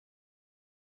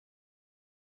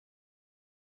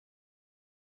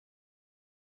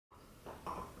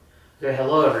Okay,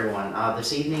 hello everyone.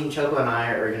 This evening, Choco and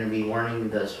I are going to be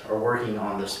working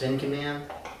on the spin command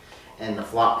and the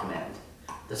flop command.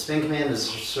 The spin command is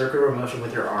circular motion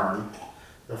with your arm.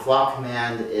 The flop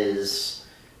command is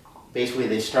basically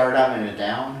they start out in a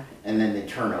down and then they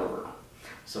turn over.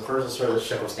 So first let's start this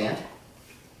Choco stand.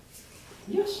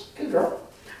 Yes, good girl.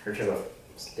 Or Choco,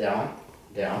 down,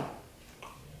 down.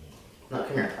 No,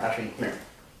 come here. Actually, come here.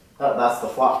 Oh, that's the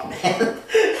flop command.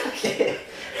 Okay.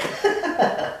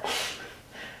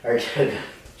 Alright,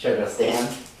 Choco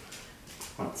stand.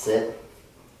 Sit.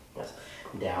 Yes.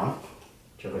 Down.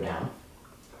 Choco down.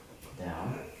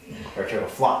 Down. Or Choco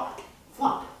flop.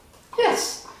 Flop.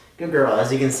 Yes. Good girl.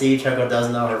 As you can see, Choco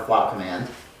does know her flop command.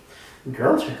 Good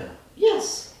girl, Choco.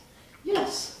 Yes.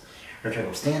 Yes. Or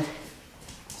Choco stand.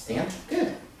 Stand.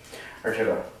 Good. Or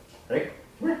Choco. Right.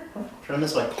 Turn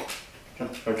this way.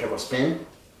 Or Choco spin.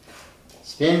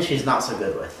 Spin she's not so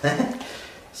good with.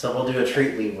 So we'll do a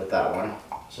treat lead with that one.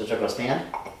 So Choco stand.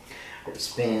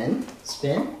 Spin.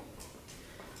 Spin.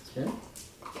 Spin.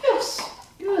 Yes.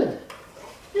 Good.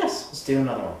 Yes. Let's do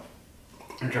another one.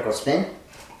 And Choco spin.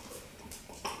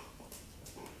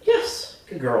 Yes.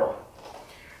 Good girl.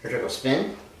 Or Choco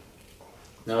spin.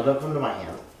 No, don't come to my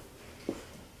hand.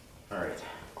 Alright.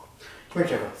 Come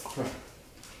here, Choco. Come here.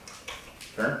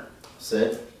 Turn.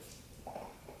 Sit.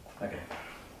 Okay.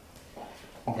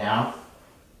 Down.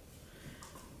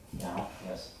 Down.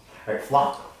 Yes. Alright,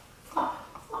 flop.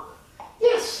 Flop. Flop.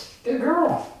 Yes. Good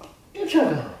girl. Good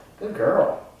Choco. Good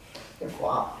girl. Good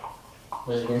flop.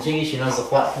 As you can see, she knows the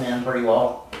flop command pretty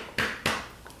well.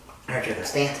 Alright, Choco,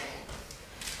 stand.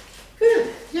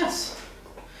 Good. Yes.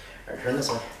 Alright, turn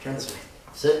this way. Turn this way.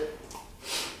 Sit.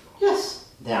 Yes.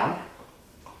 Down.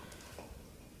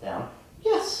 Down.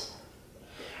 Yes.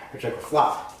 Alright, Choco,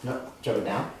 flop. No. Choco,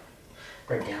 down.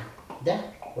 Right, down. Down.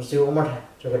 Let's do it one more time.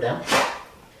 Choco, down.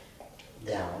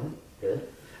 Down. Good.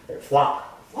 Right,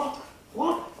 flop. Flop.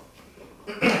 Flop.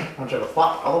 I'll try to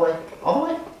flop all the way. All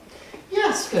the way.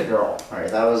 Yes, good girl. Alright,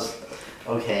 that was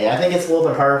okay. I think it's a little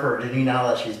bit harder for her to do now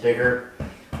that she's bigger.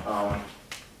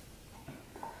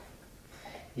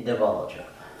 You did well, Choco.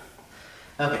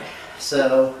 Okay,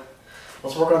 so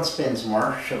let's work on spin some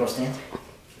more. Choco, stand.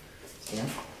 Stand.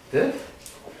 Good.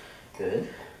 Good.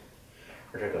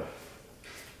 Where'd I go?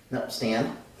 No,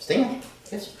 stand. Stand.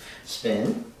 Yes.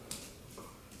 Spin.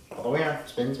 All the way around.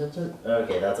 Spin, spin, spin.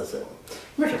 Okay, that's a sit.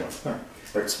 Where'd you go? Come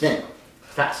here. Or spin.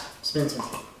 Fast. Spin, spin.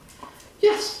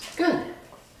 Yes. Good.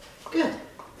 Good.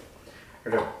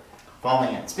 Or go. Follow my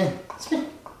hand. Spin. Spin.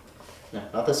 No,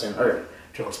 not this end. Alright.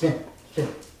 Triple spin. Spin.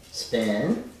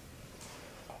 Spin.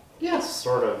 Yes,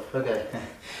 sort of. Okay.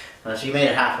 She made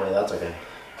it halfway. That's okay.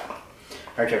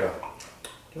 Alright, Choco.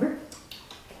 Come here.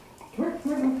 Come here.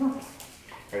 Come here. Come here.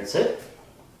 Alright, sit.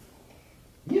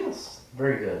 Yes.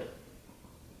 Very good.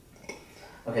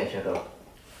 Okay, Choco.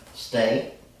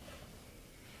 Stay.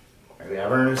 Alright, we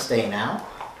have her to stay now.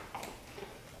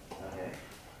 Okay.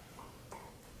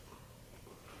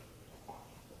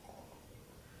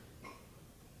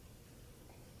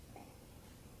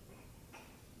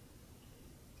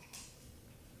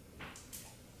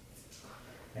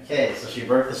 Okay, so she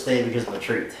broke the stay because of the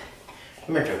treat.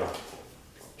 Come here, Choco.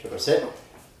 Choco, sit.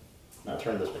 Now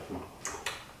turn this way. Come on.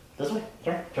 This way.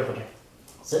 Turn. Choco, turn.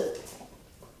 Sit.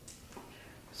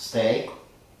 Stay.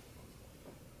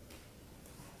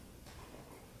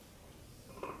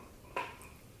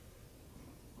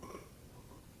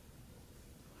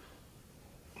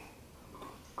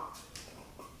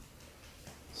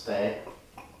 Stay.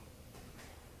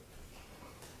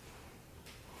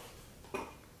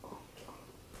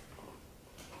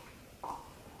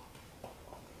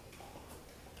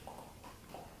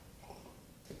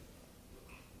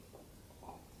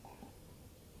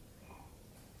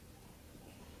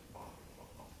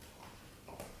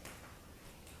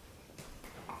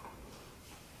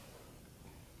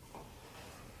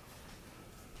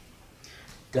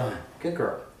 Done. Good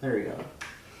girl. There you go.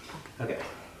 Okay.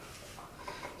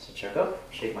 So Choco,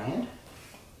 shake my hand.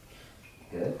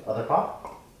 Good. Other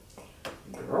paw.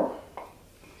 Good girl.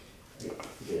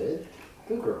 Good.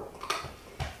 Good girl.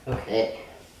 Okay.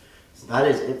 So that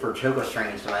is it for Choco's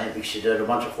training tonight. She did a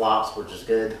bunch of flops, which is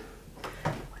good.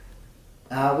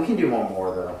 We can do one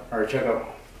more though. Alright, Choco.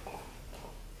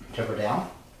 Choco down.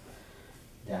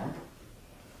 Down.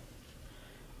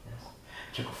 Yes.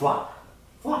 Choco flop.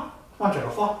 Flop. Come on, Choco,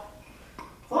 flop.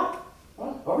 Flop.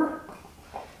 Over.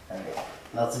 Alright.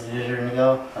 That's the decision to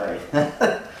go.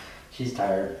 Alright. She's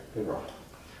tired. Good girl.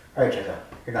 Alright, Choco.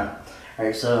 You're done.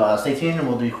 Alright, so stay tuned and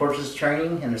we'll do courses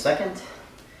training in a second.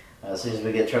 As soon as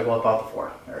we get Choco up off the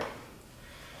floor. Alright.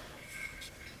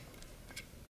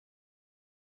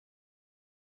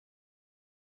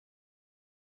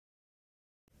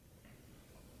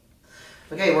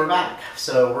 Okay, we're back.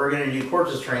 So we're going to do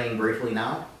Quartz's training briefly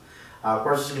now.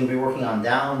 Quartz is going to be working on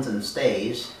downs and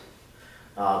stays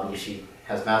because she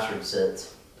has mastered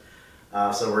sits.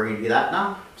 So we're going to do that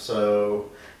now.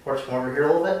 So Quartz, come over here a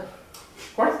little bit.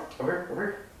 Quartz, over here, over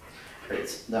here.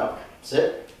 Great. No,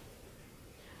 sit.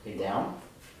 Okay, down,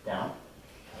 down.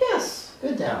 Yes,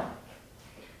 good down.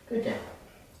 Good down.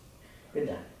 Good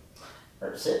down. All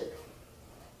right, sit.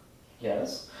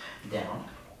 Yes, down,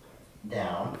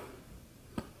 down.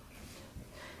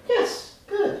 Yes,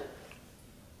 good,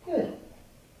 good.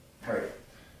 All right,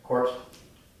 Quartz,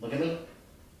 look at me.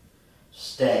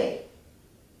 Stay.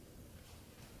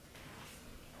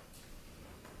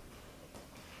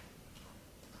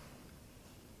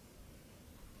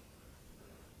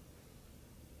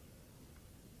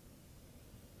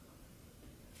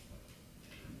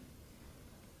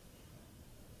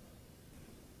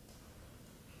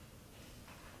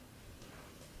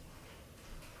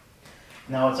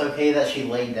 Now it's okay that she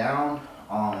laid down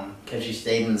because she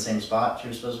stayed in the same spot she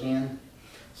was supposed to be in,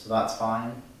 so that's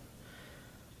fine.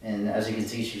 And as you can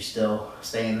see, she's still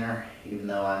staying there, even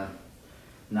though I'm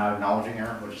not acknowledging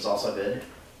her, which is also good.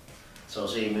 So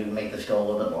see, we can make this go a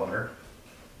little bit longer.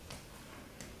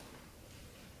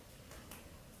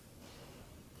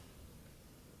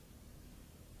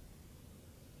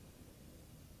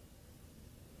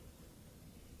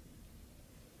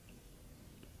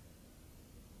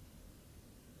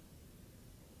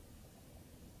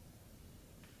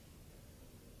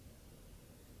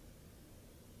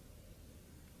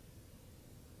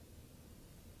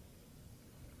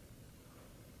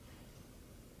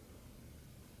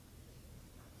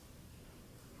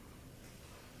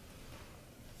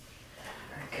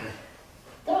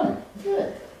 Done.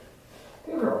 Good.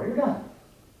 Good girl, you're done.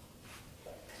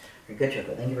 You're good,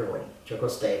 Choco. Thank you for waiting. Choco,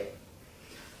 stay.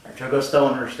 Alright, Choco's still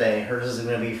in her stay. Hers is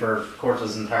going to be for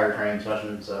Quartz's entire training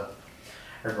session, so.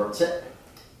 Her girl, sit.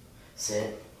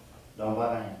 Sit. Don't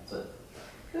bite my hand. Sit.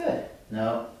 Good.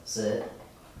 No. Sit.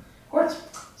 Quartz.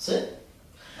 Sit.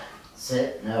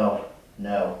 Sit. No.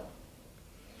 No.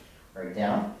 Right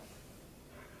down.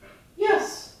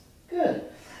 Yes. Good.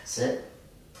 Sit.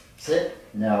 Sit.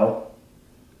 No.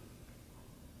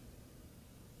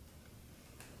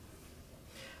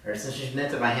 Alright, since she's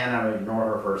nipped at my hand, I'm going to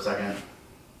ignore her for a second.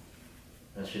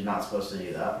 But she's not supposed to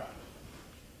do that.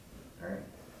 Alright.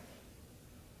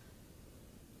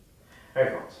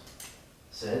 Alright, Quartz.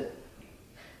 Sit.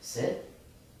 Sit.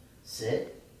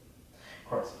 Sit.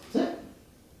 Quartz. Sit.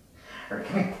 Alright,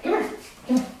 come here. Come here.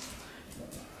 Come here.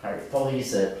 Alright, both of you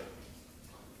sit.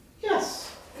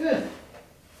 Yes. Good.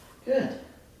 Good.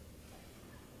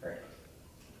 Alright.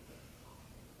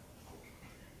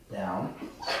 Down.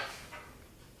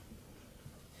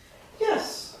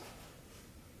 Yes.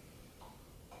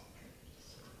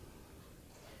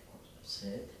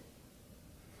 Sit.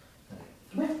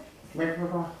 Come here. Come here,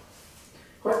 come on.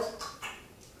 Quartz.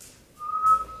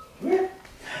 Come here.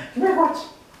 Come here, Quartz.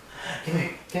 Come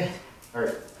here. Good. All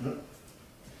right.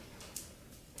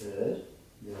 Good.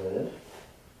 Good.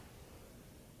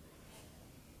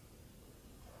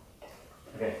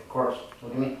 Okay, Quartz,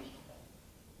 look at me.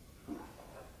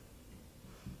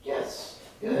 Yes.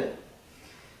 Good.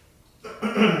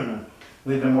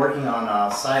 We've been working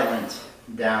on silent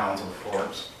downs with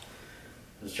Quartz.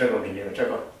 This Choco can do it.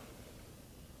 Choco.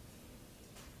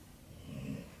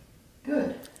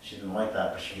 Good. She didn't like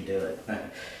that, but she can do it.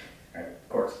 Alright,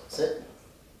 Quartz, sit.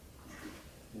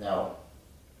 No.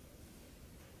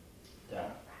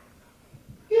 Down.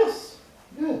 Yes.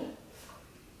 Good.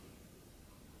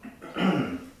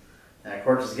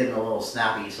 Quartz is getting a little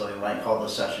snappy, so we might call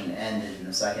this session ended in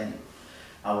a second.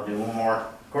 I will do one more.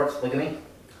 Quartz, look at me.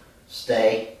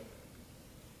 Stay.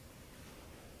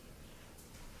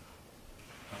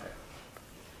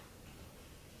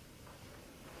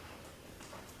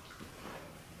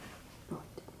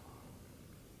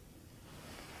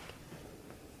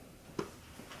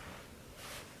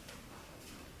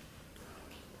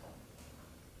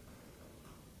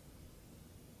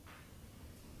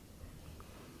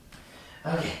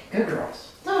 Okay, good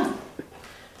girls. Done.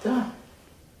 Done.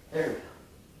 There we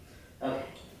go. Okay.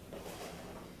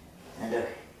 And okay.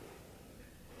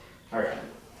 Alright.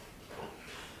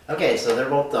 Okay, so they're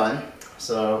both done.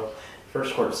 So,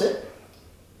 first Quartz, sit.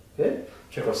 Good.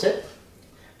 Choco, sit.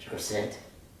 Choco, sit.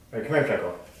 Alright, come here,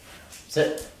 Choco.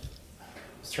 Sit.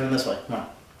 Let's turn this way. Come on.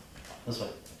 This way.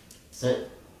 Sit.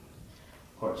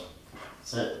 Quartz.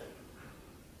 Sit.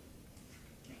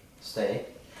 Stay.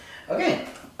 Okay.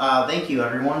 Thank you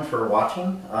everyone for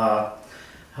watching.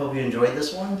 Hope you enjoyed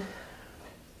this one.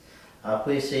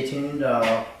 Please stay tuned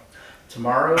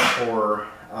tomorrow for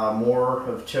more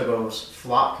of Choco's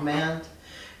flop command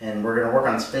And we're going to work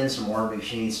on spin some more because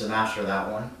she needs to master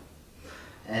that one.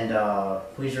 And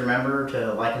please remember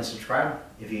to like and subscribe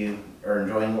if you are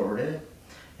enjoying what we're doing.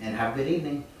 And have a good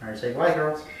evening. All right, say bye,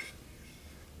 girls.